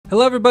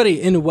Hello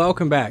everybody and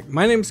welcome back.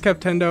 My name is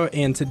Kevtendo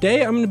and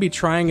today I'm going to be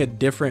trying a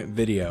different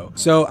video.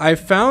 So I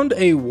found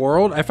a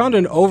world, I found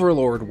an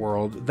Overlord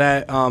world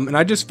that, and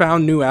I just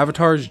found new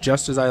avatars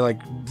just as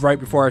right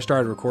before I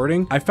started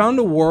recording. I found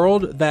a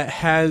world that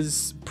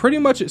has pretty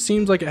much, it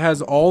seems like it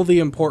has all the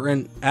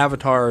important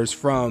avatars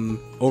from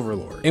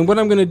Overlord. And what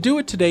I'm going to do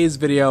with today's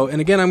video,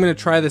 and again I'm going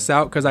to try this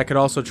out because I could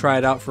also try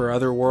it out for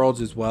other worlds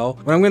as well.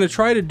 What I'm going to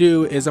try to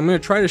do is I'm going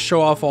to try to show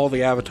off all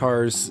the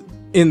avatars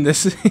in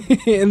this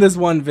in this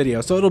one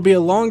video. So it'll be a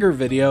longer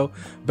video,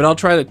 but I'll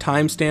try to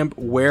timestamp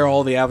where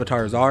all the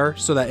avatars are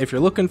so that if you're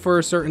looking for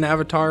a certain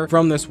avatar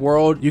from this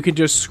world, you can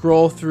just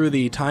scroll through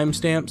the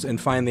timestamps and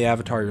find the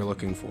avatar you're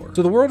looking for.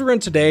 So the world we're in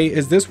today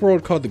is this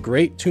world called the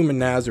Great Tomb of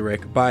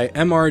Nazarick by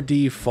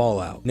MRD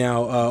Fallout.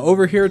 Now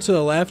over here to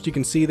the left you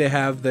can see they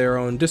have their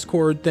own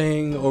Discord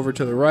thing. Over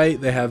to the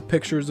right they have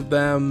pictures of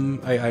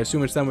them. I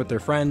assume it's them with their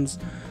friends.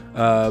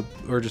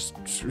 Or just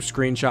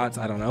screenshots,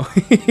 I don't know.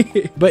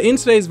 But in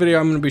today's video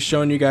I'm going to be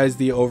showing you guys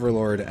the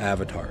Overlord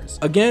avatars.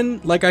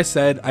 Again, like I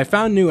said, I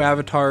found new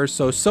avatars.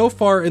 So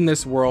far in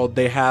this world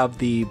they have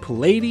the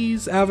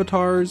Pleiades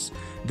avatars,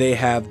 they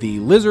have the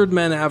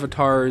Lizardmen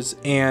avatars,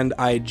 and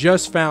I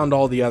just found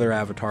all the other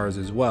avatars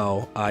as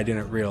well. I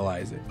didn't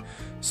realize it.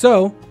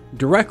 So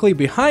directly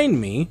behind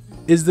me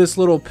is this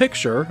little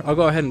picture. I'll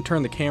go ahead and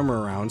turn the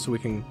camera around so we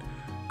can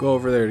go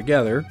over there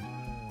together.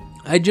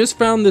 I just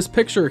found this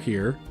picture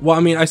here. Well, I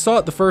mean, I saw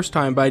it the first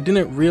time, but I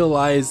didn't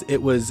realize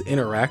it was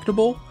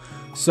interactable.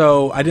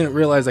 So I didn't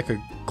realize I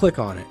could click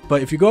on it.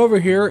 But if you go over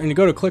here and you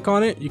go to click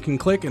on it, you can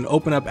click and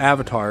open up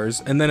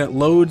avatars, and then it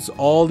loads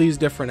all these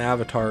different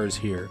avatars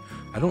here.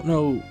 I don't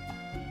know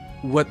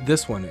what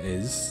this one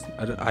is.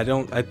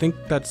 I think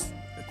this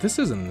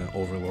isn't an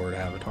Overlord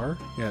avatar.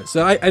 Yeah,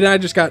 so I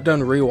just got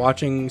done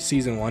rewatching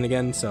season 1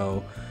 again,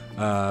 so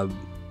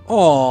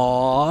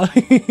aww,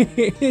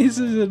 this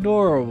is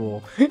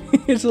adorable.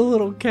 It's a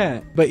little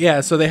cat. But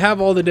yeah, so they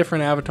have all the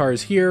different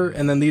avatars here,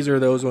 and then these are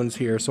those ones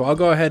here. So I'll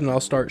go ahead and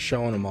I'll start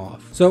showing them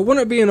off. So it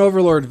wouldn't be an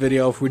Overlord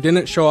video if we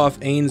didn't show off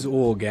Ain's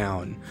Ul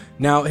Gown.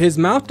 Now his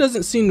mouth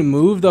doesn't seem to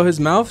move, though his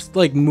mouth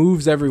like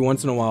moves every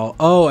once in a while.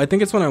 Oh, I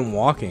think it's when I'm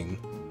walking.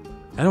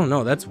 I don't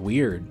know, that's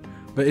weird.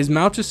 But his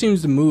mouth just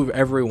seems to move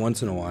every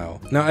once in a while.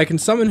 Now I can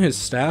summon his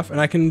staff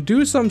and I can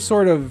do some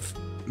sort of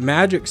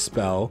magic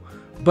spell,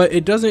 but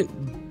it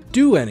doesn't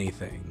do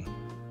anything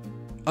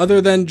other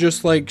than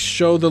just like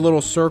show the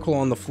little circle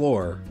on the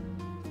floor,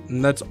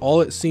 and that's all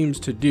it seems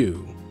to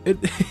do.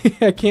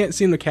 I can't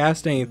seem to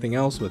cast anything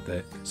else with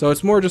it, so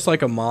it's more just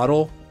like a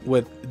model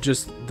with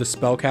just the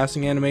spell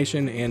casting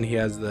animation, and he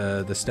has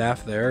the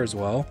staff there as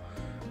well.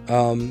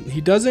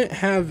 He doesn't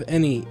have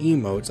any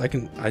emotes.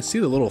 I see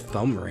the little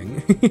thumb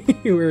ring.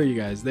 Where are you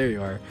guys? There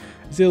you are.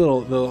 I see a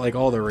little like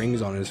all the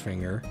rings on his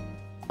finger.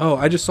 Oh,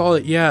 I just saw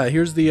it. Yeah,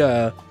 here's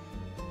the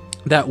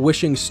that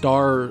wishing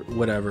star,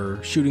 whatever,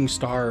 shooting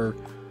star,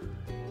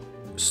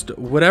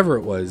 whatever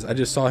it was. I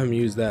just saw him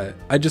use that.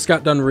 I just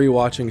got done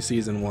rewatching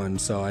season 1,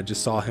 so I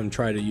just saw him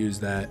try to use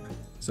that.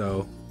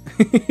 So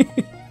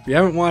if you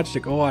haven't watched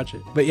it, go watch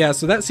it. But yeah,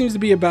 so that seems to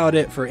be about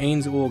it for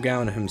Ain's Ul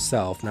Gown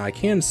himself. Now I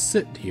can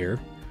sit here.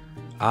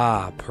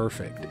 Ah,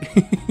 perfect.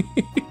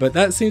 But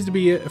that seems to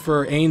be it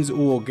for Ain's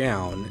Ul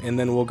Gown, and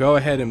then we'll go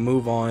ahead and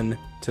move on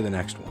to the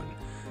next one.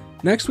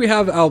 Next we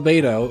have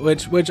Albedo,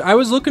 which I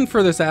was looking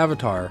for this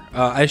avatar.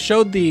 I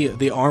showed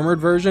the armored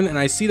version, and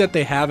I see that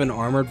they have an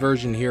armored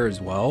version here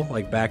as well,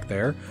 like back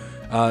there.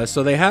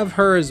 So they have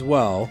her as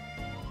well.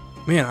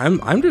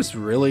 Man, I'm just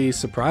really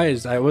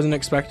surprised. I wasn't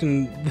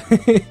expecting,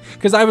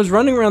 because I was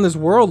running around this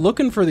world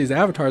looking for these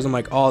avatars. I'm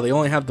like, oh, they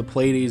only have the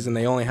Pleiades and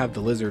they only have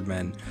the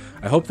Lizardmen.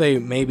 I hope they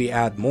maybe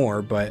add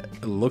more, but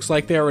it looks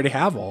like they already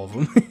have all of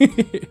them.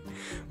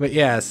 But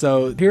yeah,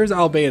 so here's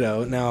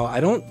Albedo. Now I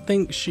don't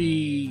think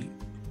she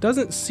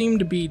doesn't seem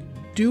to be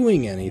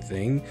doing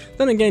anything.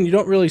 Then again, you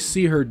don't really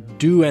see her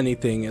do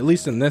anything, at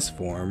least in this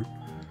form.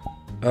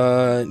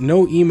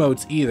 No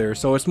emotes either,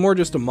 so it's more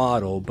just a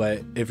model,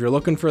 but if you're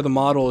looking for the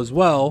model as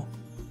well,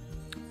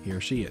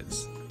 here she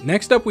is.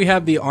 Next up we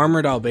have the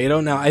armored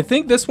Albedo. Now I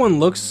think this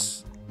one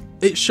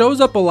it shows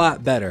up a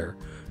lot better.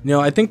 You know,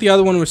 I think the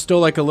other one was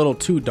still like a little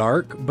too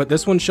dark, but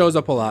this one shows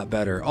up a lot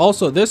better.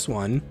 Also this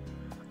one,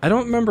 I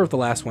don't remember if the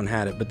last one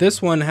had it, but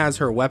this one has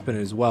her weapon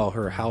as well,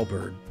 her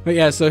halberd. But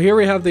yeah, so here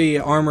we have the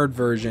armored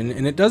version,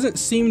 and it doesn't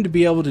seem to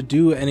be able to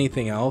do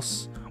anything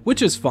else,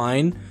 which is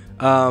fine,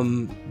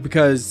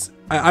 because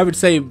I would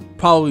say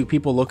probably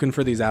people looking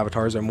for these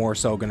avatars are more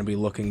so going to be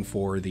looking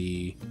for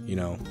the, you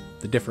know,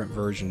 the different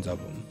versions of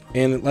them.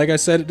 And like I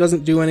said, it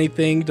doesn't do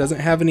anything, doesn't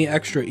have any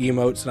extra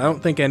emotes, and I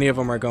don't think any of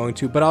them are going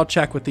to, but I'll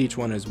check with each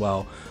one as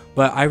well.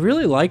 But I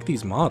really like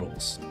these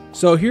models.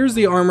 So here's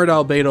the armored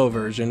Albedo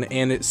version,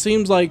 and it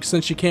seems like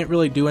since she can't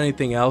really do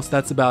anything else,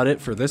 that's about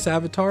it for this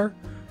avatar.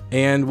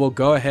 And we'll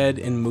go ahead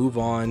and move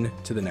on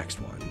to the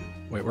next one.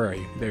 Wait, where are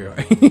you? There you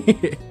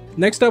are.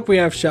 Next up we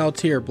have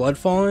Shaltir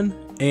Bloodfallen,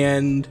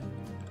 and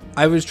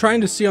I was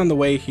trying to see on the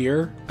way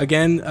here.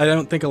 Again, I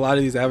don't think a lot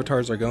of these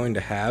avatars are going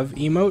to have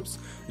emotes.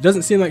 It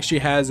doesn't seem like she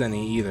has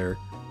any either.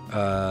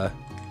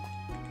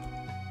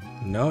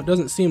 No, it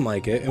doesn't seem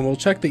like it. And we'll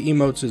check the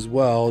emotes as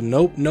well.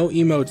 Nope, no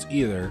emotes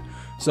either.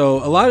 So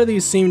a lot of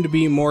these seem to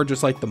be more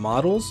just like the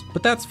models,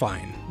 but that's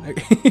fine.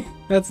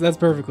 that's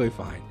perfectly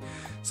fine.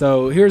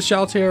 So here's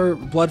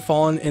Shaltair Blood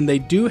Fallen, and they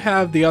do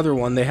have the other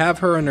one. They have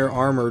her in their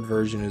armored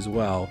version as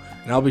well,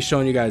 and I'll be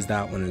showing you guys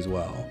that one as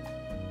well.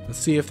 Let's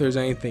see if there's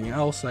anything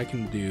else I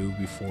can do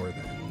before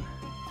then.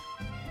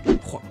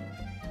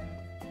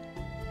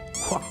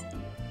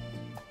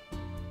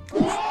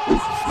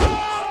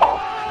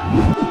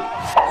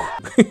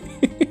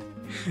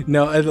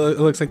 No, it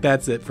looks like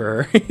that's it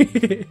for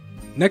her.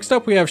 Next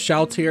up, we have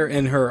Shaltair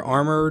in her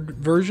armored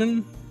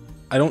version.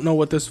 I don't know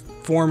what this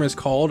form is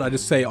called. I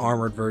just say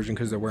armored version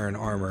because they're wearing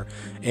armor.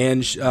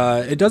 And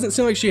it doesn't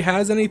seem like she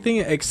has anything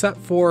except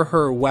for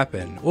her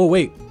weapon. Oh,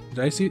 wait. Did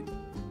I see?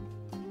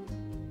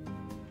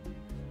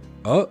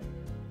 Oh.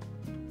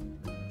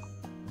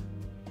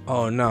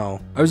 Oh, no.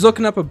 I was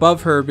looking up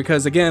above her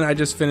because, again, I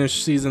just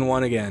finished season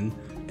 1 again.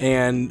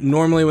 And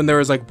normally when there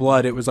was like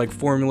blood, it was like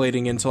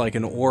formulating into like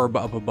an orb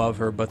up above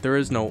her, but there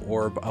is no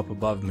orb up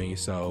above me,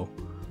 so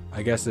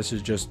I guess this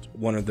is just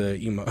one of the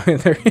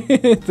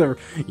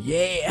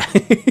yeah.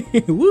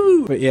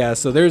 Woo! But yeah,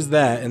 so there's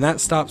that, and that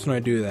stops when I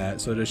do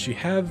that. So does she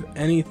have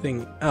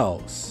anything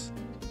else?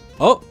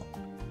 Oh!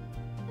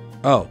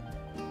 Oh.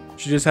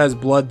 She just has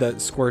blood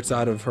that squirts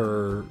out of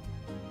her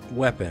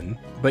weapon.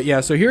 But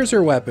yeah, so here's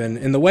her weapon,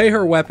 and the way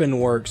her weapon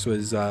works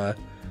was,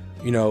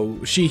 you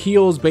know, she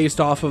heals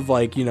based off of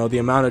like, you know, the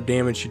amount of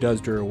damage she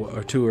does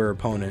to her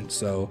opponent.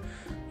 So,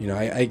 you know,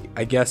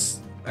 I guess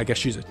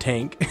she's a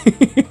tank.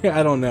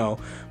 I don't know,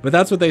 but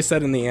that's what they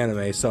said in the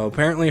anime. So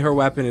apparently her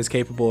weapon is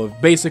capable of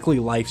basically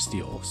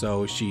lifesteal.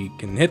 So she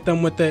can hit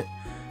them with it,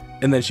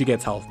 and then she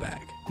gets health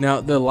back.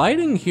 Now the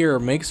lighting here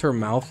makes her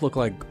mouth look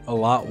like a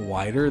lot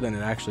wider than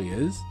it actually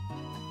is.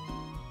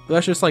 But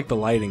that's just like the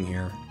lighting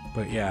here.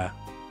 But yeah,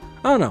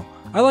 I don't know.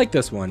 I like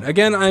this one.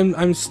 Again,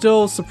 I'm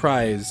still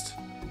surprised.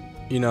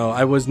 You know,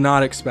 I was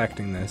not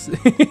expecting this.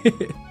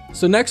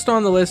 So next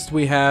on the list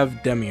we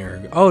have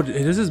Demiurge. Oh,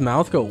 does his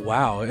mouth go?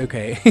 Wow,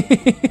 okay.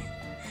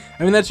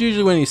 I mean, that's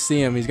usually when you see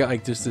him, he's got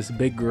like just this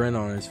big grin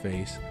on his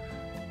face.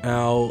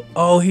 Now,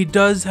 oh, he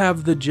does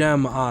have the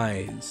gem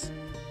eyes.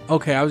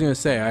 Okay, I was gonna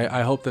say,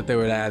 I hope that they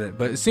would add it,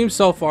 but it seems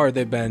so far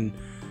they've been,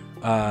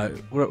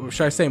 what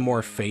should I say,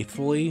 more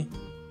faithfully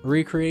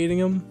recreating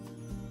him?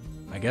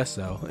 I guess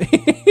so.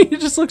 He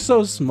just looks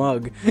so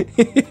smug.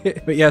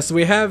 But yeah, so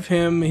we have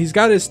him. He's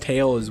got his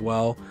tail as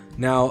well.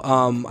 Now,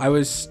 I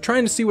was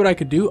trying to see what I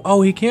could do.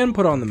 Oh, he can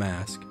put on the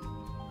mask.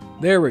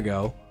 There we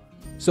go.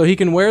 So he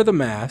can wear the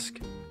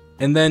mask,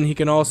 and then he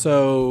can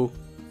also,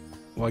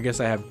 well, I guess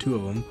I have two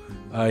of them.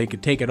 He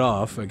could take it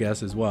off, I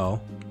guess, as well.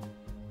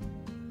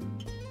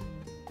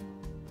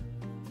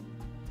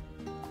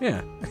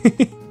 Yeah.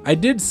 I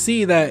did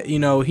see that, you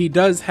know, he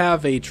does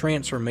have a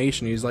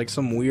transformation. He's like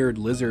some weird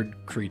lizard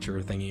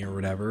creature thingy or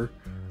whatever.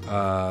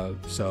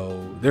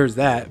 So there's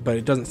that, but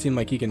it doesn't seem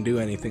like he can do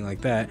anything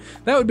like that.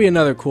 That would be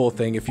another cool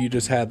thing if you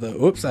just had the,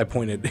 oops, I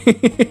pointed.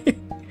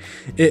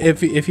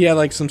 if he had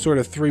like some sort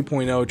of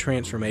 3.0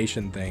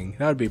 transformation thing,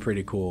 that would be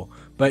pretty cool.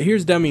 But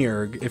here's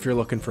Demiurge if you're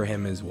looking for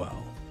him as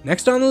well.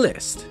 Next on the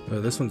list,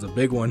 oh, this one's a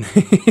big one.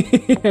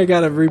 I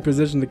gotta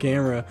reposition the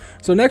camera.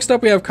 So next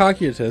up we have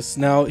Cocytus.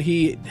 Now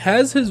he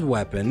has his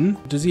weapon.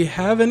 Does he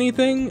have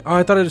anything? Oh,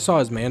 I thought I just saw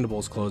his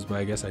mandibles closed, but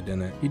I guess I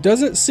didn't. He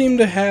doesn't seem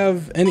to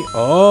have any.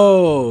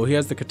 Oh, he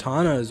has the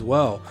katana as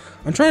well.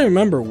 I'm trying to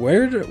remember,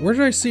 where did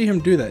I see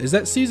him do that? Is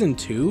that season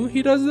 2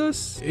 he does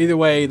this? Either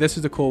way, this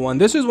is a cool one.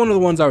 This is one of the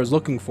ones I was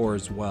looking for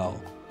as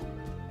well.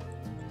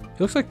 He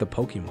looks like the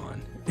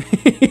Pokemon.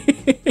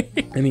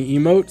 Any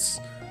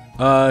emotes?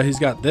 He's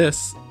got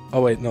this.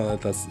 Oh wait, no,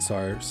 that's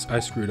sorry, I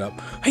screwed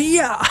up.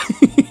 Yeah.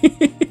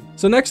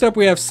 So next up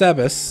we have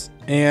Sebas,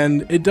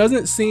 and it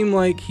doesn't seem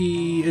like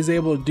he is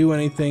able to do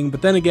anything.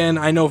 But then again,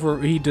 I know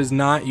he does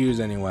not use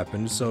any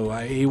weapons, so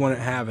he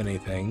wouldn't have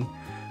anything.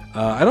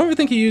 I don't even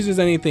think he uses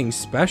anything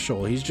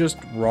special. He's just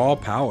raw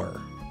power.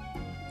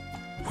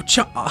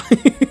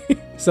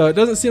 So it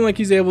doesn't seem like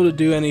he's able to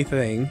do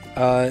anything.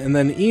 And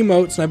then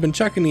emotes, and I've been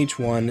checking each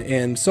one,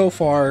 and so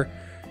far,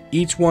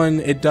 each one,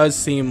 it does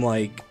seem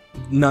like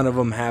none of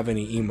them have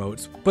any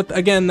emotes. But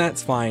again,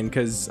 that's fine,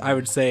 because I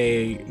would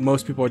say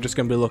most people are just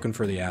going to be looking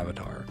for the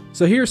avatar.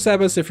 So here's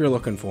Sebas if you're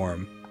looking for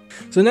him.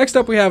 So next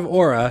up we have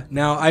Aura.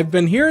 Now, I've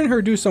been hearing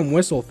her do some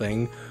whistle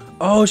thing.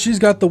 Oh, she's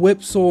got the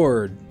whip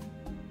sword.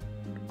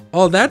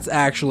 Oh, that's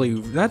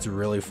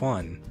really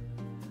fun.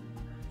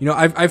 You know,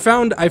 I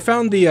found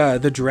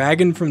the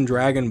dragon from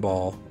Dragon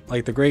Ball,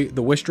 like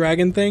the wish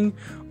dragon thing.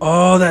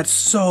 Oh, that's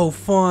so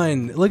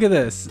fun. Look at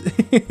this.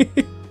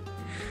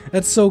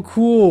 That's so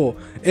cool.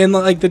 And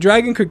like the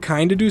dragon could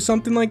kind of do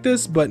something like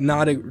this, but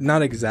not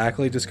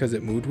exactly, just because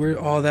it moved weird.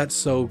 Oh, that's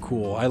so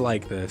cool. I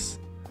like this.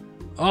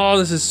 Oh,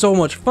 this is so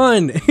much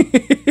fun.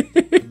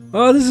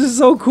 Oh, this is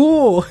so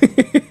cool.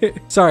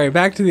 Sorry,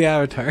 back to the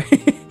avatar.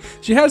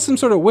 She has some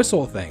sort of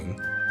whistle thing.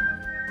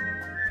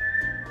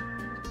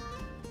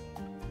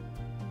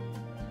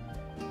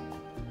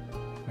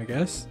 I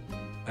guess.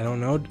 I don't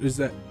know. Is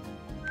that...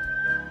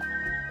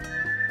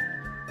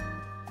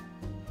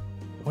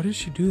 what did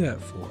she do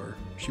that for?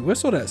 She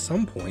whistled at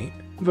some point.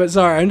 But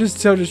sorry, I'm just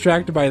so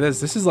distracted by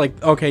this. This is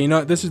like, okay, you know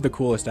what? This is the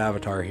coolest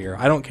avatar here.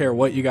 I don't care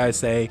what you guys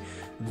say.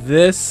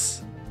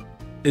 This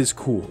is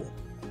cool.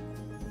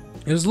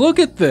 Just look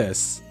at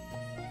this.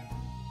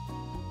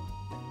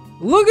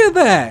 Look at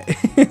that.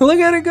 Look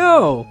at it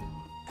go.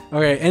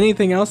 Okay,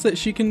 anything else that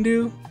she can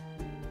do?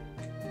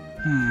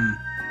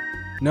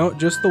 No,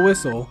 just the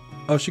whistle.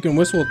 Oh, she can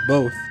whistle with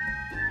both.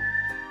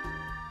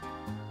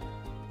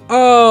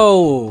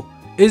 Oh,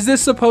 is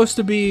this supposed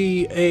to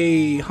be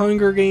a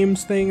Hunger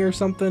Games thing or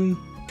something?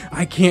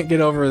 I can't get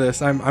over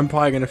this. I'm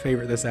probably gonna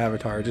favorite this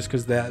avatar just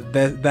because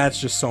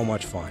that's just so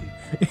much fun.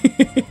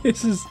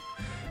 This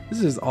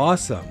is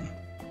awesome.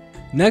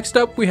 Next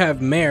up we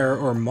have Mare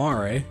or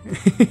Mare,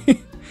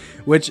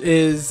 which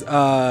is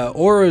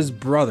Aura's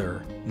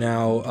brother.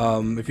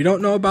 Now, if you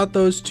don't know about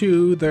those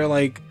two, they're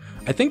like,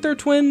 I think they're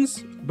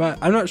twins, but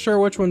I'm not sure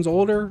which one's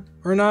older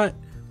or not.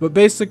 But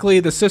basically,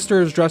 the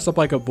sister is dressed up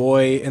like a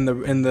boy, and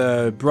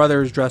the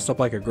brother is dressed up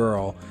like a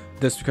girl.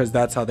 Just because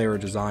that's how they were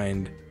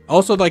designed.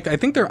 Also, like, I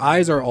think their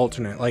eyes are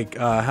alternate. Like,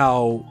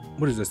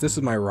 what is this? This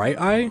is my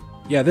right eye?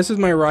 Yeah, this is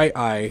my right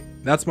eye.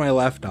 That's my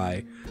left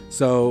eye.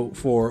 So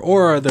for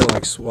Aura, they're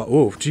like,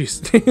 oh,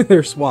 jeez,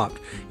 they're swapped.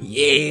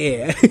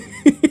 Yeah.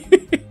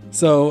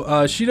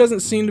 So he doesn't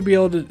seem to be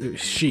able to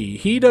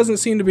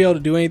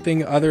do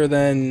anything other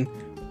than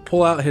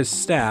pull out his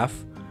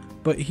staff,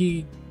 but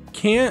he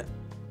can't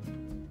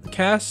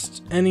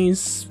cast any. No!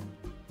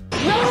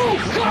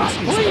 God,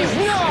 please,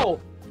 no!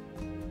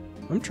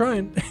 I'm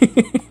trying.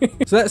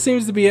 So that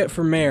seems to be it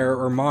for Mare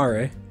or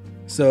Mare.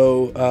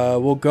 So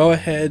we'll go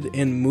ahead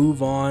and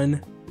move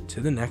on to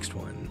the next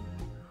one.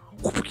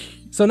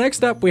 So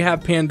next up we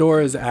have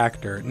Pandora's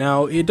actor.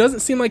 Now it doesn't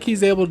seem like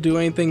he's able to do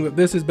anything, but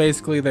this is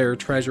basically their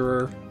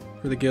treasurer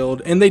for the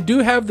guild, and they do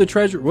have the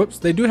treasure. Whoops,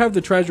 they do have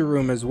the treasure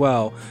room as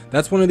well.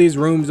 That's one of these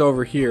rooms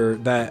over here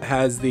that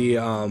has the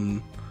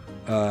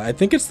I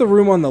think it's the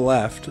room on the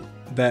left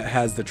that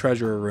has the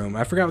treasurer room.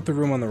 I forgot what the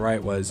room on the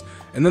right was.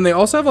 And then they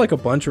also have like a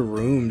bunch of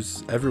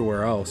rooms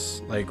everywhere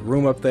else, like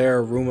room up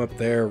there, room up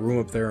there, room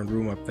up there, and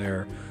room up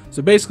there.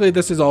 So basically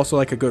this is also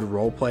like a good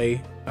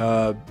roleplay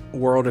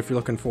world if you're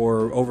looking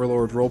for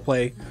Overlord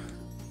roleplay.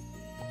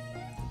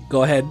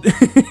 Go ahead.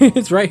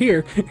 It's right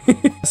here.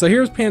 So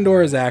here's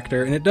Pandora's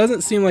actor, and it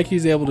doesn't seem like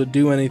he's able to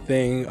do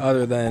anything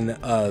other than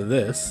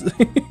this.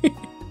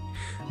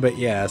 But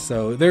yeah,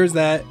 so there's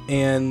that,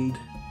 and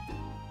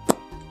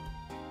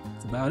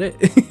that's about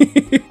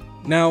it.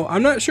 Now,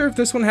 I'm not sure if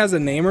this one has a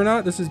name or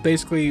not. This is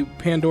basically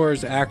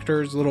Pandora's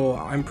actor's little,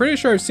 I'm pretty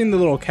sure I've seen the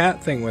little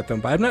cat thing with them,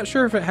 but I'm not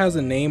sure if it has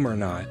a name or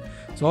not.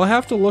 So I'll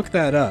have to look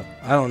that up.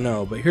 I don't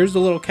know, but here's the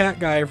little cat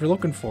guy if you're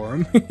looking for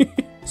him.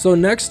 So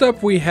next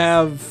up we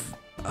have,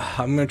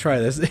 I'm gonna try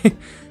this.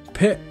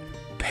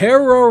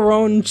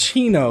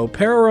 Peroroncino.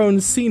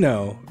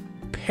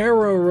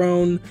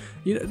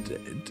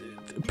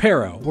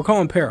 Pero. We'll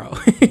call him Pero.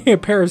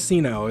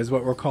 Paracino is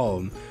what we'll call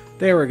him.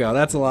 There we go.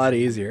 That's a lot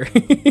easier.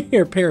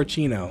 Here,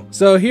 Paracino.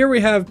 So here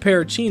we have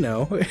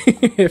Paracino,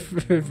 if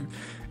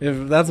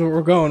that's what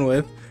we're going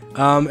with.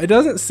 It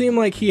doesn't seem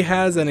like he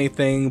has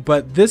anything,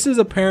 but this is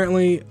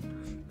apparently,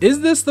 is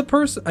this the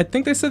person? I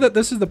think they said that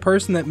this is the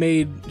person that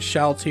made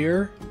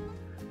Shaltir.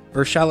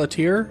 Or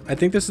Shalatir. I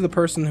think this is the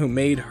person who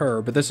made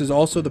her, but this is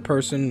also the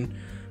person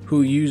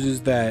who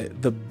uses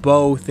the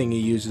bow thing he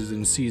uses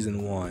in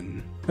season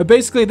 1. But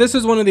basically, this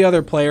is one of the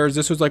other players.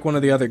 This was like one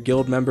of the other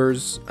guild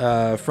members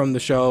from the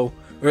show,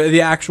 or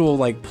the actual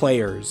like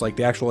players, like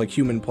the actual like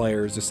human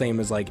players, the same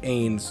as like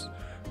Ains,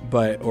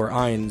 or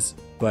Ainz,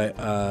 but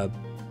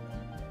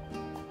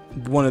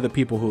one of the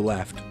people who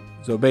left.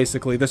 So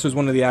basically, this was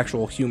one of the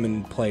actual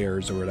human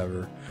players or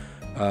whatever.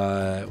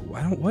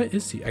 What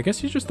is he? I guess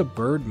he's just a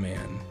bird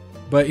man.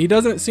 But he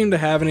doesn't seem to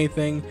have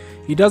anything.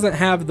 He doesn't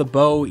have the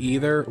bow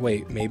either.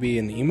 Wait, maybe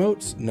in the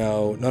emotes?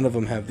 No, none of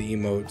them have the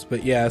emotes.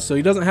 But yeah, so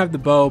he doesn't have the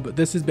bow, but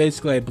this is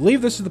basically, I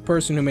believe this is the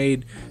person who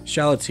made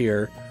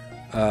Shalatir.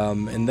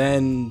 And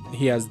then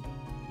he has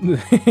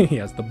he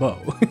has the bow.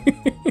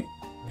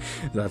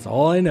 That's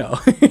all I know.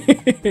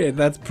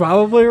 That's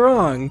probably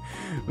wrong.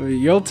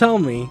 You'll tell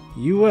me.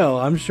 You will.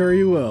 I'm sure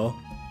you will.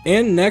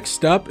 And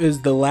next up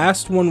is the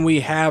last one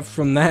we have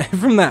from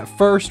that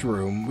first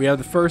room. We have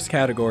the first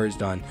categories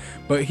done.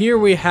 But here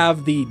we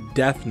have the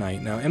Death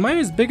Knight. Now, am I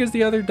as big as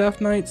the other Death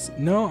Knights?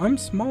 No, I'm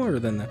smaller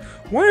than that.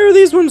 Why are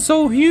these ones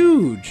so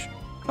huge?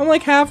 I'm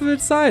like half of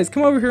its size.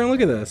 Come over here and look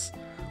at this.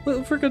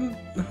 Look, freaking,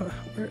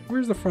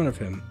 where's the front of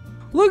him?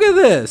 Look at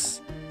this.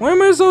 Why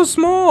am I so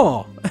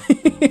small?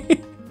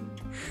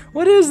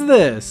 What is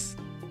this?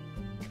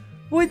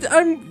 What?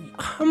 I'm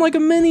like a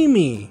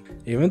mini-me.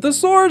 Even the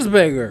sword's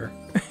bigger.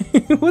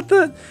 What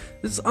the?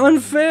 It's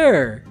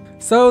unfair.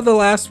 So the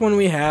last one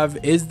we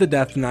have is the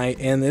Death Knight,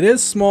 and it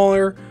is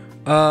smaller.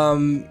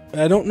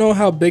 I don't know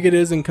how big it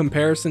is in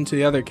comparison to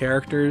the other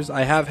characters.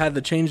 I have had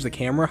to change the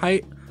camera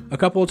height a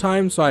couple of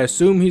times, so I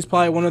assume he's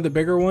probably one of the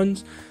bigger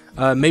ones.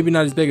 Maybe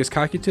not as big as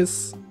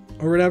Kakutis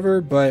or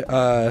whatever,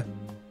 but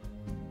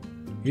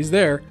he's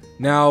there.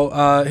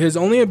 Now, his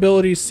only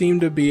abilities seem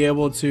to be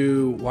able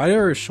to... Why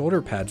are his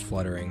shoulder pads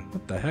fluttering?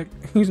 What the heck?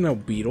 He's no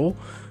beetle.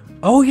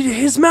 Oh,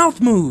 his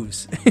mouth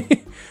moves.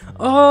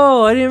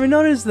 Oh, I didn't even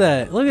notice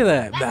that. Look at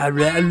that.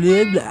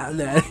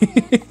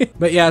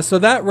 But yeah, so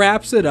that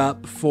wraps it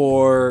up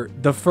for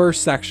the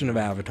first section of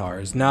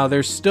avatars. Now,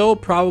 there's still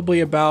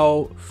probably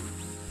about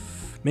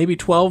maybe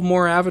 12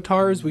 more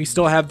avatars. We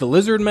still have the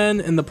lizard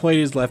men and the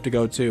Pleiades left to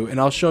go to,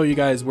 and I'll show you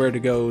guys where to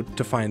go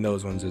to find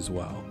those ones as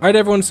well. All right,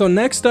 everyone, so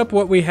next up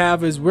what we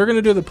have is we're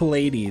gonna do the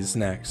Pleiades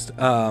next.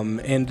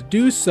 And to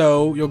do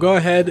so, you'll go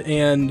ahead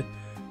and,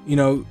 you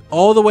know,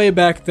 all the way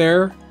back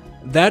there,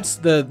 that's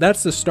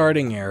the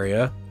starting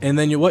area. And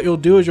then what you'll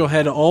do is you'll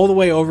head all the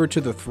way over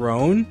to the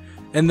throne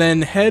and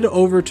then head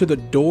over to the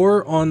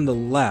door on the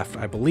left.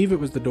 I believe it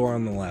was the door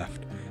on the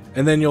left.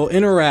 And then you'll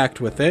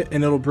interact with it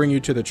and it'll bring you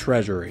to the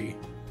treasury.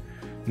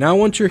 Now,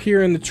 once you're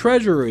here in the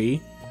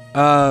treasury,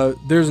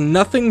 there's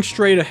nothing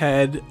straight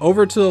ahead.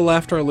 Over to the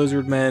left are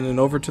lizard men and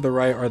over to the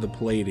right are the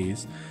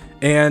Pleiades.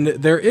 And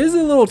there is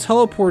a little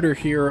teleporter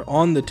here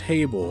on the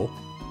table.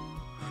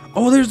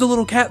 Oh, there's the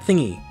little cat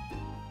thingy.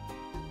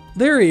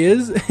 There he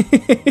is.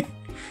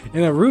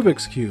 In a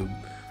Rubik's Cube.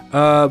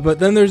 But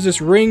then there's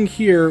this ring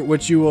here,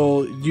 which you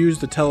will use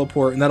to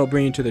teleport, and that'll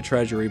bring you to the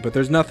treasury. But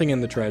there's nothing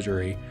in the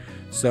treasury.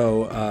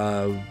 So,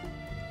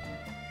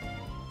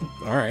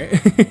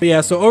 alright. Yeah,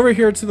 so over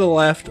here to the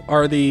left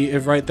are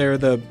right there,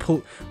 the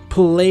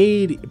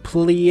Pleiades.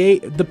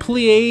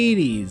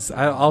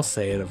 I'll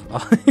say it.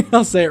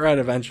 I'll say it right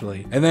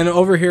eventually. And then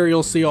over here,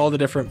 you'll see all the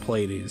different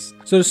Pleiades.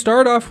 So to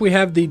start off, we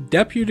have the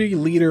deputy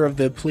leader of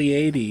the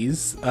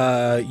Pleiades,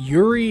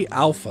 Yuri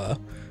Alpha.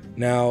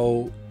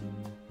 Now,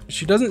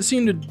 she doesn't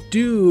seem to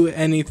do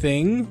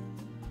anything.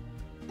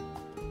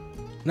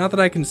 Not that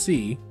I can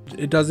see.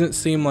 It doesn't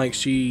seem like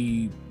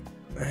she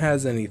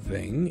has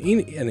anything.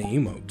 Any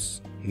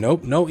emotes?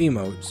 Nope, no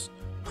emotes.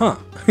 Huh.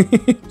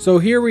 So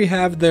here we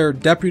have their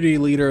deputy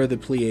leader of the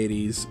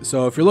Pleiades.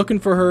 So if you're looking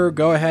for her,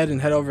 go ahead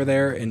and head over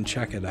there and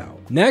check it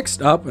out.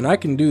 Next up, and I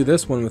can do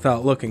this one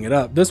without looking it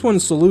up, this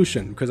one's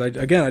Solution, because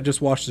I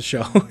just watched the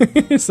show,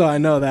 so I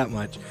know that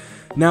much.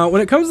 Now,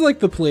 when it comes to like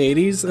the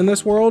Pleiades in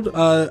this world,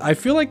 I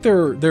feel like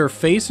their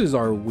faces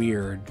are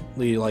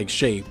weirdly like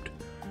shaped.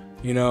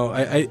 You know,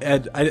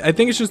 I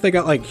think it's just they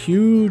got like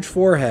huge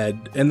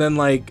forehead, and then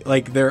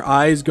like their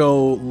eyes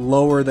go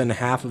lower than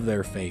half of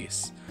their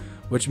face,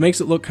 which makes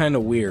it look kind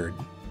of weird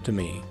to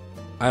me.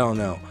 I don't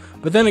know.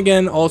 But then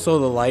again, also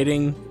the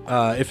lighting,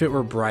 if it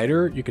were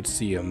brighter, you could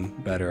see them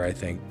better, I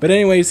think. But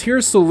anyways,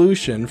 here's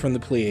Solution from the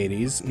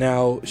Pleiades.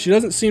 Now, she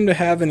doesn't seem to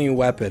have any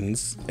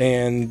weapons,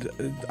 and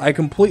I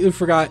completely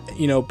forgot,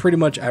 you know, pretty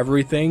much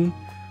everything.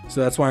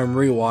 So that's why I'm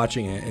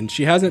rewatching it. And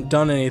she hasn't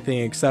done anything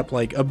except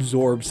like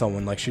absorb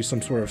someone, like she's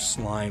some sort of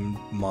slime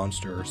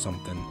monster or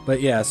something.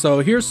 But yeah, so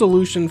here's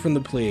Solution from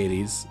the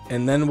Pleiades,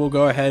 and then we'll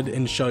go ahead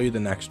and show you the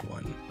next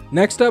one.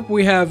 Next up,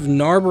 we have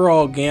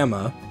Narbaral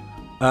Gamma,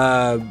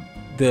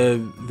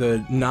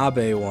 the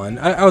Nabe one.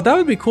 Oh, that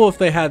would be cool if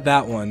they had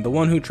that one, the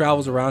one who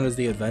travels around as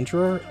the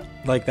adventurer,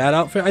 like that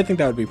outfit. I think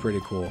that would be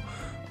pretty cool.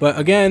 But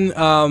again,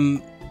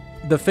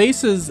 the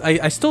faces,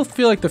 I still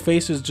feel like the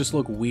faces just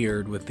look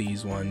weird with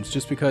these ones,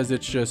 just because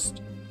it's just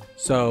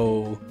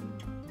so,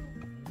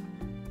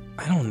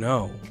 I don't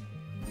know.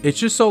 It's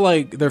just so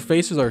like their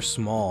faces are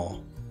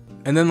small,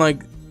 and then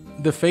like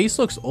the face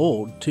looks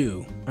old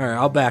too. All right,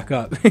 I'll back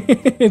up.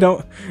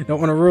 don't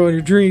want to ruin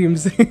your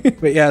dreams.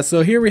 But yeah,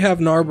 so here we have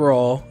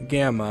Narbaral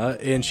Gamma,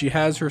 and she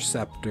has her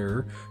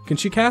scepter. Can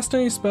she cast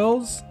any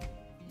spells?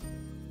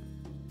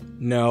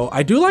 No.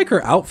 I do like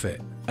her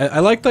outfit. I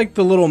like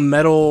the little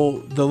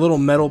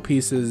metal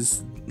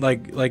pieces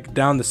like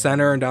down the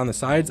center and down the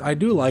sides. I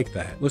do like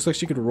that. Looks like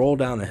she could roll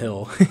down a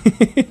hill.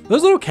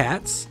 Those little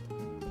cats.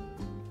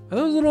 Are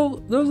those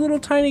little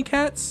tiny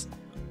cats?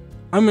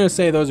 I'm gonna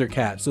say those are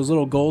cats. Those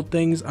little gold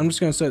things. I'm just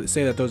gonna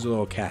say that those are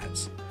little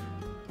cats.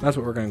 That's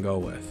what we're gonna go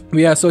with. But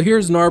yeah, so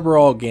here's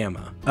Narbaral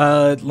Gamma.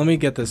 Let me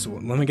get this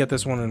one. Let me get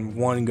this one in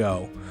one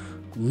go.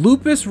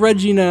 Lupus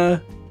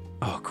Regina.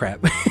 Oh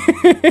crap.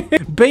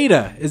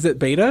 Beta. Is it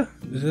Beta?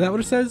 Is that what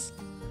it says?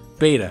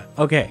 Beta.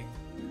 Okay.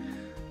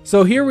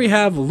 So here we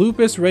have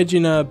Lupus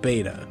Regina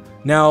Beta.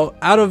 Now,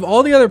 out of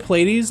all the other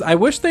Pleiades, I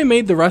wish they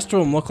made the rest of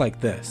them look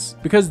like this,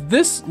 because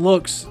this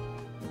looks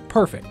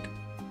perfect.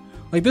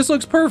 Like, this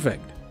looks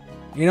perfect.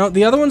 You know,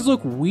 the other ones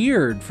look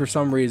weird for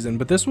some reason,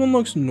 but this one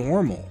looks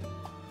normal.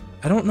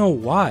 I don't know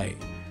why.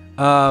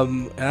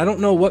 And I don't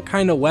know what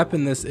kind of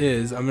weapon this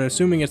is. I'm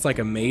assuming it's like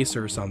a mace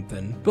or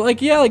something. But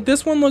like, yeah, like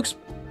this one looks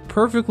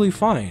perfectly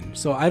fine.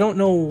 So I don't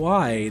know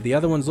why the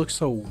other ones look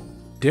so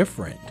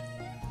different.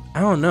 I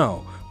don't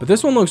know. But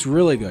this one looks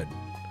really good.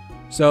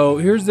 So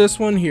here's this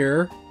one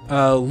here.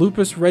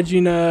 Lupus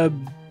Regina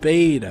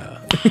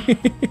Beta.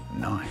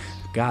 Nice.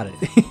 Got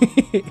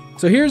it.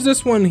 So here's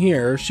this one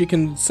here. She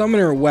can summon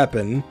her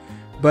weapon,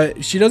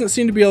 but she doesn't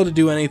seem to be able to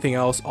do anything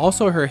else.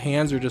 Also, her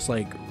hands are just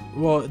like,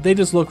 well, they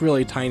just look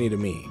really tiny to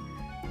me.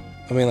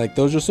 I mean, like,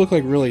 those just look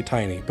like really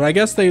tiny. But I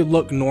guess they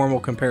look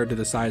normal compared to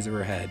the size of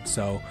her head,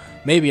 so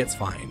maybe it's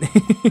fine.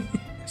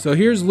 So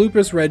here's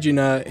Lupus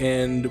Regina,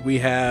 and we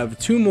have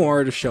 2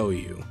 more to show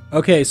you.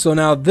 Okay, so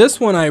now this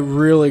one I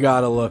really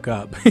gotta look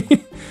up.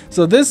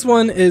 So this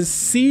one is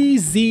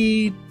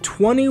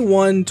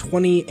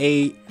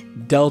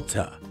CZ2128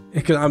 Delta.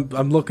 Because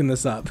I'm looking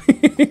this up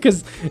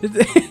because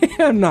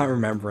I'm not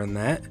remembering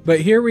that. But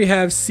here we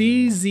have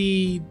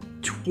CZ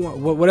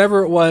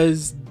whatever it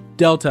was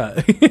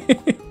Delta.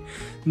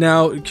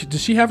 Now, does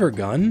she have her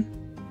gun?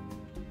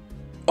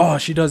 Oh,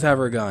 she does have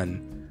her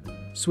gun.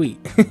 Sweet.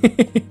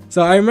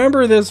 So I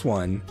remember this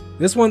one.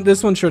 This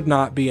one should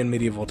not be in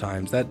medieval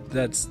times.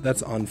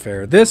 That's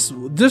unfair. This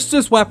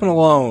weapon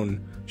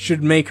alone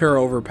should make her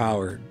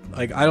overpowered.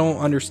 Like, I don't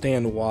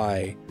understand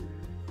why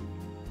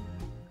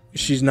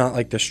she's not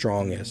like the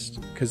strongest,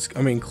 because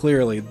I mean,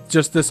 clearly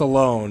just this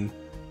alone,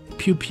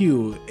 pew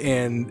pew,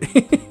 and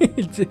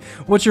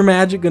what's your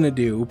magic gonna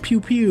do?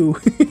 Pew pew.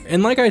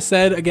 And like I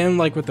said again,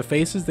 like with the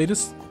faces,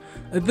 this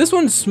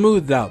one's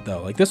smoothed out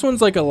though. Like this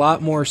one's like a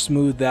lot more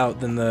smoothed out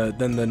than the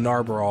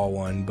Narbaral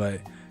one,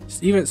 but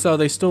even so,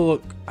 they still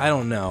look, I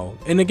don't know.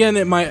 And again,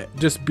 it might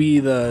just be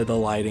the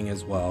lighting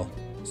as well,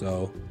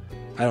 so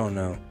I don't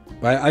know,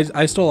 but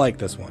I still like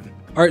this one.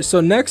 All right,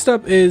 so next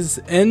up is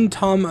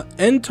Entoma.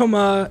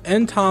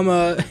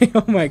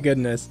 Oh my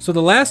goodness. So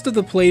the last of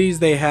the Pleiades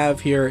they have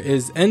here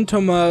is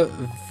Entoma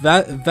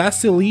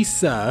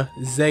Vasilisa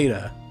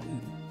Zeta.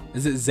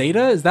 Is it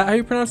Zeta? Is that how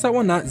you pronounce that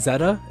one? Not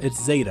Zeta?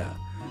 It's Zeta.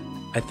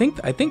 I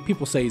think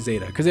people say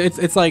Zeta because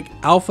it's like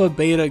Alpha,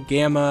 Beta,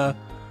 Gamma,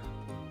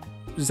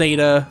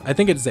 Zeta. I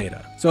think it's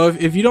Zeta. So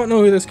if you don't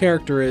know who this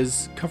character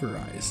is, cover your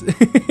eyes.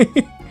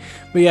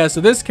 But yeah,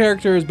 so this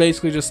character is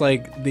basically just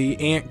like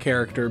the ant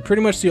character,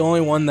 pretty much the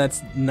only one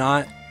that's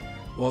not,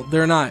 well,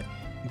 they're not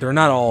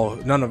all,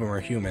 none of them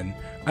are human.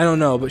 I don't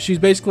know, but she's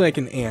basically like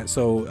an ant.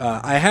 So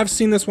I have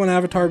seen this one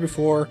avatar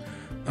before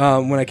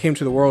when I came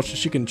to the world. So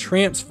she can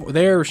transform,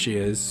 there she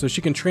is. So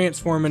she can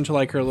transform into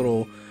like her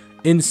little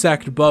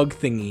insect bug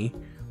thingy.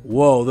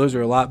 Whoa, those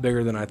are a lot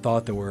bigger than I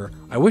thought they were.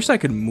 I wish I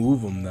could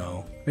move them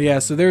though. But yeah,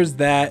 so there's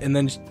that, and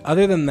then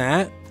other than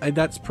that,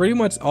 that's pretty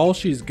much all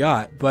she's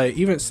got. But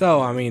even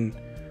so, I mean,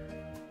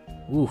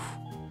 oof.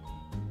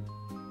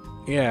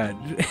 Yeah,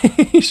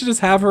 you should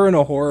just have her in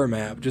a horror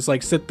map. Just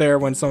like sit there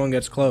when someone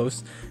gets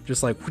close.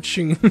 Just like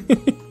whooshing.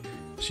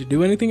 She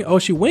do anything? Oh,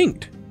 she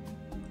winked.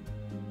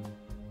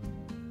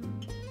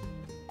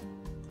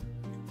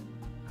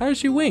 How did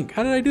she wink?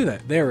 How did I do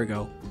that? There we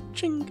go.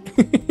 Ching.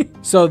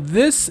 So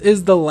this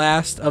is the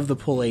last of the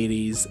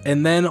Pleiades,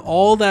 and then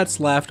all that's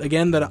left,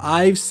 again, that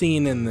I've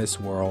seen in this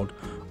world,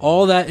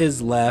 all that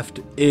is left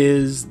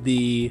is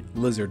the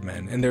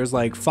Lizardmen, and there's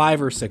like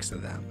 5 or 6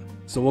 of them.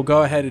 So we'll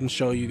go ahead and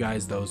show you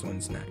guys those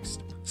ones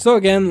next. So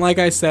again, like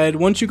I said,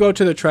 once you go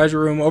to the treasure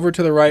room, over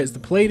to the right is the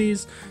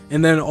Pleiades,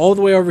 and then all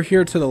the way over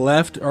here to the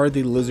left are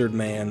the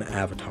Lizardman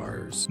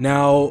avatars.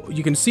 Now,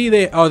 you can see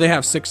they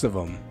have 6 of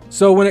them.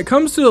 So when it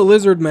comes to the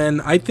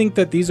Lizardmen, I think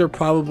that these are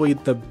probably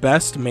the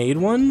best made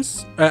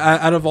ones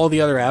out of all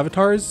the other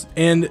avatars,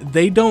 and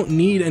they don't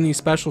need any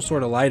special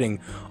sort of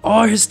lighting.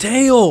 Oh, his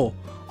tail!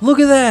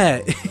 Look at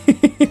that!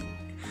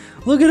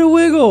 Look at it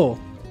wiggle!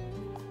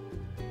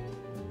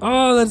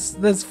 Oh,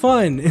 that's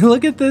fun.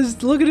 Look at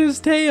this, look at his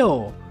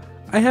tail.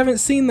 I haven't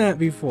seen that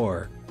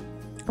before.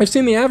 I've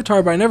seen the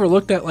avatar, but I never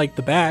looked at like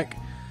the back.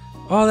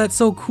 Oh, that's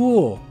so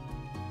cool.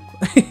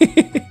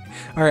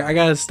 Alright, I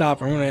gotta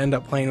stop. I'm gonna end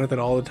up playing with it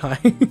all the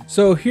time.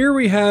 So here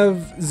we have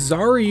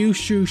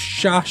Zaryushu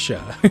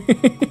Shasha.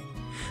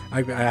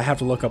 I have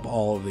to look up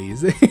all of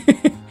these.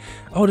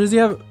 Oh, does he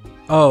have...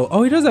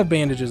 Oh, he does have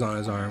bandages on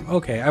his arm.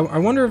 Okay, I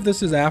wonder if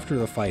this is after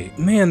the fight.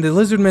 Man, the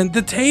Lizardman,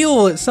 the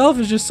tail itself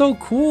is just so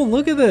cool.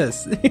 Look at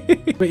this.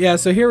 But yeah,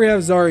 so here we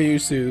have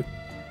Zaryushu.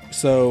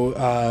 So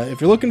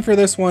if you're looking for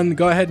this one,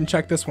 go ahead and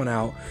check this one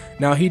out.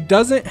 Now he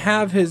doesn't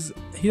have his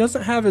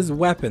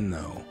weapon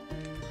though.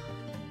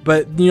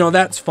 But you know,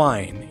 that's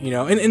fine. You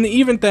know, and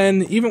even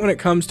then, even when it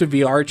comes to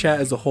VRchat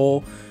as a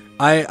whole,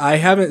 I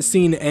haven't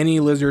seen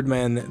any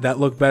Lizardmen that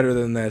look better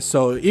than this.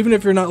 So even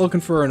if you're not looking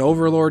for an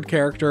Overlord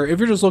character, if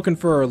you're just looking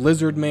for a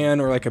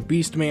Lizardman or like a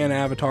Beastman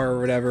avatar or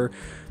whatever,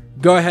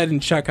 go ahead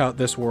and check out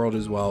this world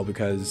as well,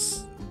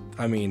 because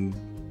I mean,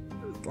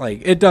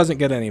 like, it doesn't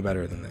get any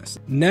better than this.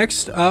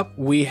 Next up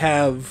we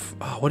have,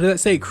 what did that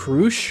say?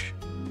 Krush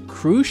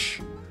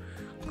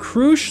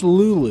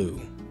Lulu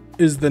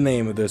is the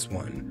name of this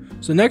one.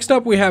 So next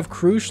up we have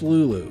Krush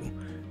Lulu.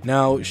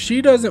 Now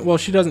she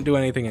doesn't do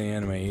anything in the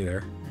anime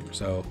either.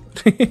 So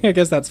I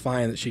guess that's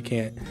fine that she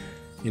can't,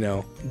 you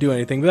know, do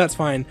anything, but that's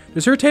fine.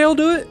 Does her tail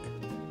do it?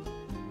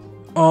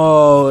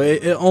 Oh,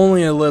 it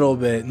only a little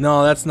bit.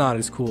 No, that's not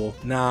as cool.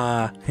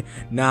 Nah,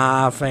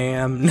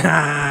 fam,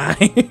 nah.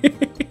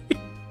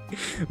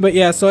 But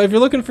yeah, so if you're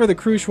looking for the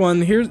Krush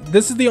one,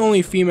 this is the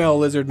only female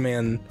lizard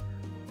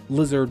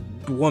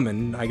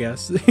woman, I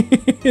guess,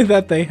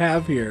 that they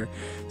have here.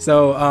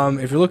 So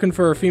if you're looking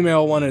for a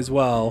female one as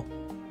well,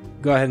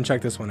 go ahead and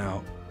check this one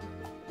out.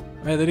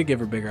 Right, they did give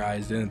her bigger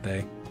eyes, didn't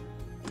they?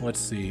 Let's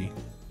see.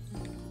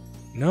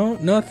 No,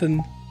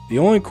 nothing. The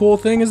only cool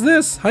thing is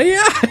this.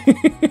 Hiya!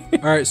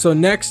 All right, so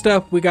next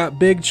up we got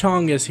Big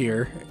Chongus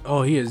here.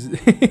 Oh, he is.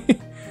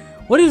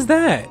 What is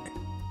that?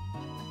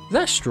 Is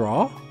that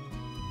straw?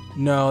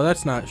 No,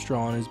 that's not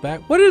straw on his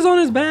back. What is on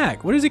his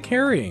back? What is he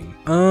carrying?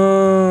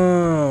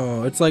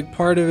 Oh, it's like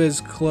part of his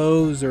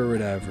clothes or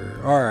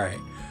whatever. All right.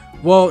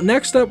 Well,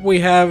 next up we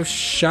have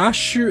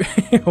Shashu.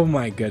 Oh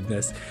my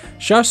goodness.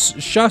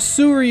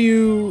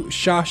 Shasuryu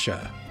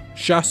Shasha.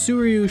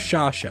 Shasuryu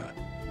Shasha.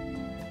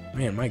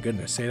 Man, my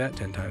goodness, say that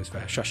 10 times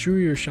fast.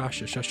 Shashuryu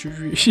Shasha.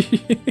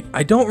 Shashuryu.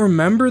 I don't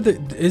remember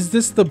that. Is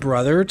this the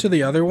brother to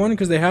the other one?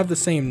 Because they have the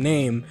same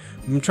name.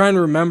 I'm trying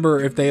to remember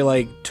if they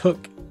like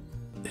took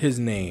his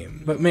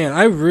name. But man,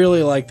 I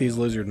really like these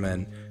lizard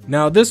men.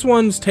 Now this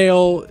one's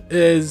tail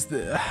is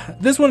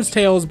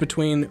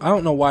between, I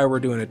don't know why we're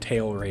doing a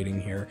tail rating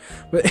here,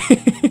 but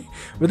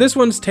but this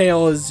one's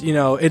tail is, you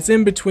know, it's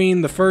in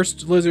between the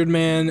first lizard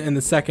man and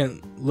the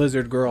second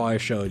lizard girl I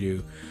showed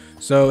you.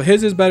 So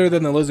his is better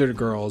than the lizard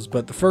girl's,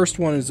 but the first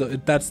one is,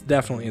 that's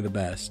definitely the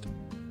best.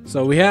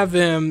 So we have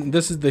him.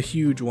 This is the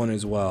huge one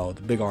as well,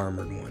 the big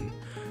armored one.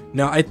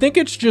 Now I think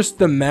it's just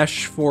the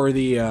mesh for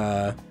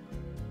the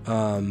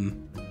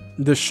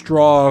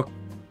straw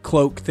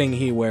cloak thing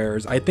he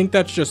wears. I think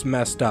that's just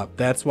messed up.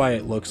 That's why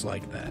it looks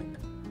like that.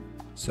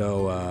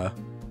 So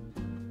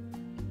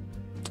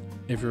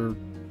if you're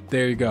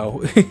there, you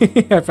go.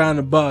 I found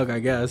a bug, I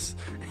guess.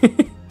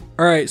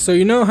 All right, so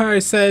you know how I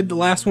said the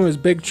last one was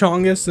Big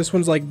Chongus? This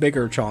one's like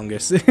Bigger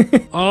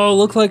Chongus. Oh,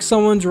 look like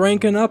someone's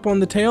ranking up on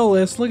the tail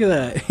list. Look at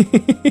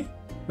that.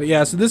 But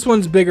yeah, so this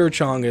one's Bigger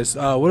Chongus.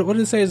 What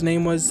did it say his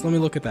name was? Let me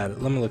look at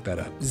that. Let me look that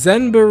up.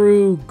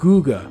 Zenbaru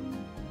Guga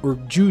or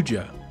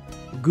Juja.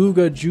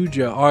 Guga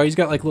Juja. Oh, he's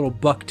got like little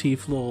buck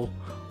teeth. Look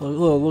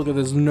at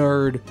this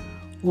nerd.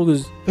 Look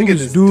at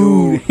this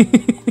dude.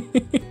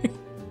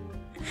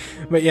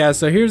 But yeah,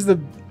 so here's the.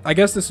 I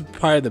guess this is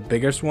probably the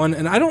biggest one,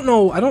 and I don't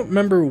know. I don't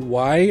remember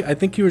why. I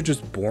think he was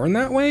just born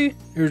that way.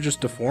 He was just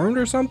deformed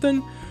or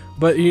something.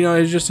 But you know,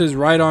 it's just his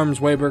right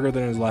arm's way bigger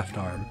than his left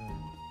arm.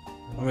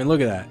 I mean,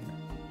 look at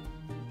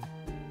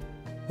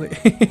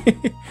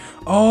that.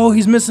 Oh,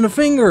 he's missing a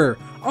finger.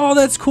 Oh,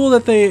 that's cool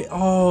that they...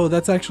 Oh,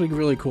 that's actually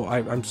really cool.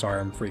 I'm sorry,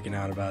 I'm freaking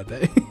out about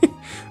that.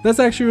 That's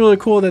actually really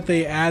cool that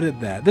they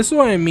added that. This is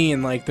what I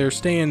mean, like, they're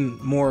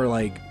staying more,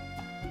 like...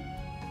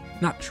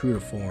 Not true to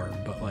form,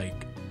 but,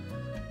 like...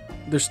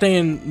 They're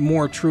staying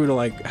more true to,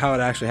 like, how it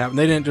actually happened.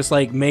 They didn't just,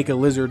 like, make a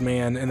lizard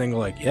man and then go,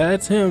 like, yeah,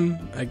 it's him,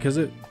 because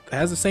it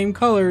has the same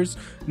colors.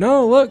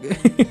 No, look!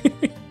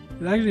 It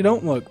actually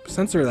don't look.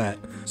 Censor that.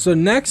 So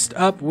next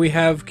up, we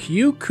have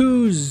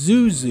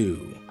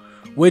Kyukuzuzu,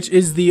 which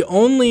is the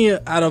only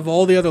out of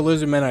all the other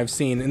lizard men I've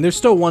seen, and there's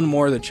still one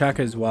more to check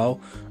as well,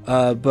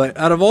 but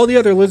out of all the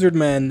other lizard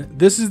men,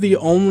 this is the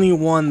only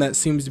one that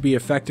seems to be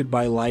affected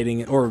by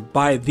lighting, or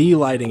by the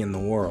lighting in the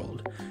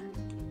world.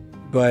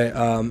 But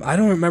I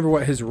don't remember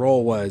what his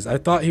role was. I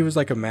thought he was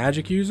like a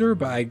magic user,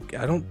 but I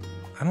don't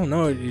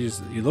know.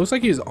 He looks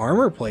like he's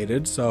armor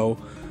plated, so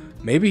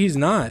maybe he's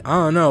not. I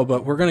don't know,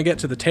 but we're gonna get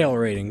to the tail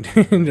rating.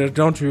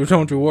 Don't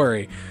you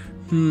worry.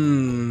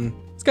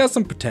 It's got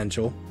some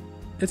potential.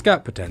 It's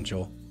got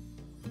potential.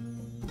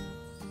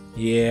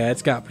 Yeah,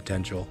 it's got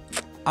potential.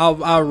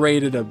 I'll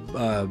rate it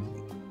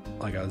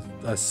like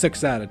a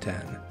 6 out of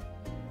 10.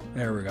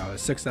 There we go, a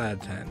 6 out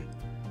of 10.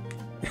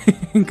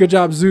 Good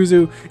job,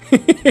 Zuzu.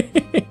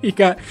 you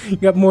got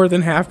more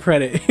than half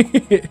credit.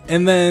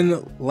 And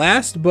then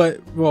last,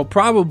 but well,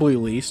 probably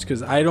least,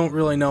 because I don't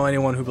really know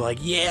anyone who'd be like,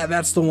 yeah,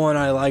 that's the one.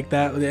 I like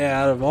that.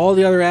 Yeah, out of all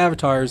the other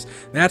avatars,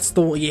 that's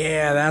the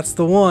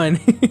one.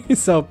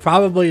 So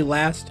probably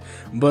last,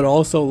 but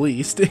also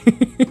least,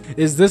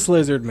 is this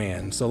lizard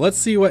man. So let's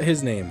see what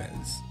his name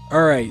is.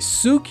 All right,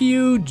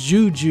 Sukyu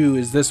Juju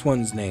is this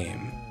one's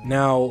name.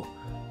 Now,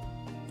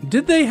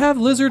 did they have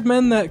lizard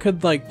men that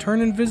could like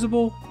turn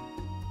invisible?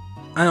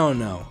 I don't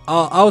know.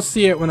 I'll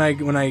see it when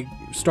I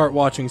start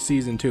watching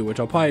season 2, which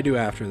I'll probably do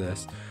after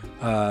this.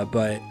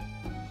 But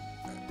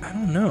I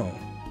don't know.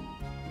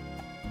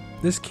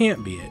 This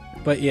can't be it.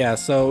 But yeah,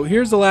 so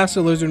here's the last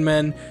of lizard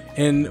men,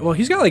 and well,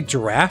 he's got like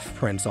giraffe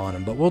prints on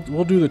him. But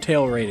we'll do the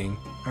tail rating.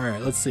 All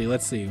right, let's see.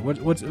 What's?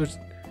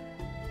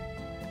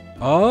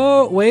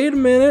 Oh, wait a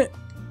minute.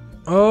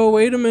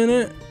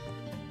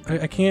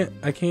 I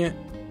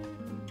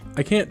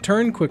can't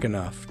turn quick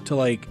enough to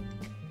like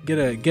get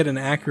an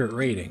accurate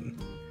rating.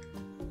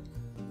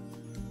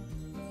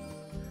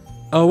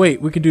 Oh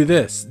wait, we could do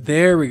this.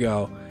 There we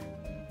go.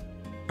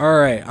 All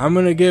right, I'm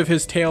gonna give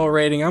his tail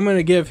rating. I'm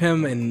gonna give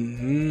him a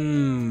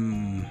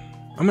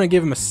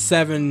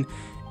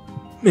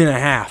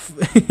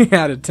 7.5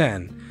 out of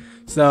 10.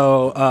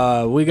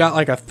 So we got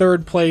like a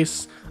 3rd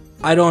place.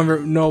 I don't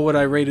ever know what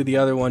I rated the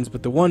other ones,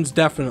 but the one's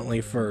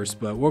definitely first.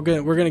 But we're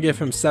gonna give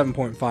him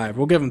 7.5.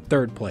 We'll give him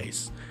 3rd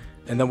place.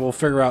 And then we'll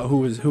figure out who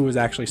was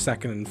actually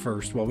second and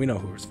first. Well, we know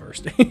who was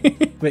first.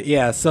 But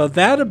yeah, so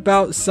that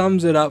about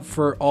sums it up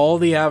for all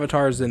the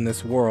avatars in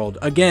this world.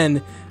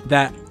 Again,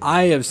 that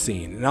I have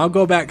seen. And I'll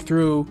go back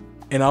through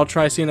and I'll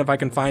try seeing if I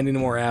can find any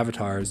more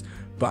avatars.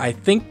 But I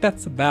think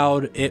that's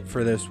about it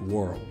for this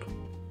world.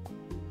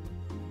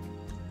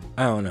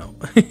 I don't know.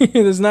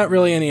 There's not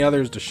really any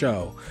others to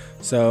show.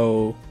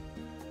 So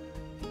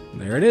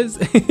there it is.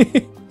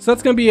 So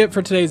that's going to be it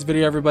for today's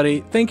video,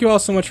 everybody. Thank you all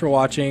so much for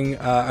watching.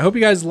 I hope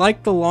you guys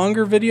liked the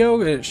longer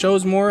video. It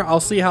shows more. I'll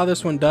see how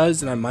this one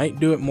does, and I might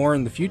do it more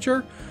in the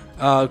future.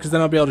 Because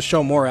then I'll be able to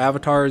show more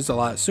avatars a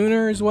lot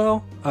sooner as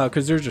well.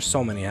 Because there's just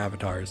so many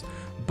avatars.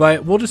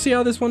 But we'll just see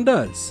how this one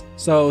does.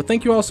 So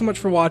thank you all so much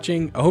for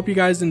watching. I hope you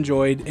guys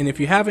enjoyed. And if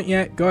you haven't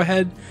yet, go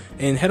ahead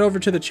and head over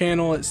to the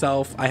channel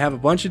itself. I have a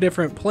bunch of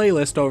different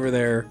playlists over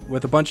there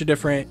with a bunch of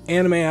different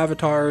anime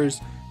avatars,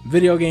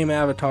 video game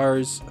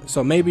avatars,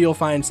 so maybe you'll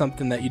find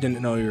something that you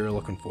didn't know you were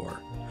looking for.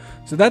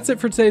 So that's it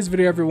for today's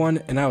video,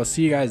 everyone, and I will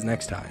see you guys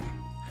next time.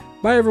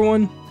 Bye,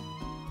 everyone.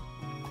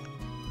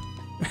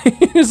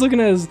 He's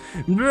looking at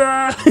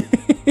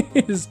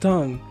his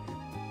tongue.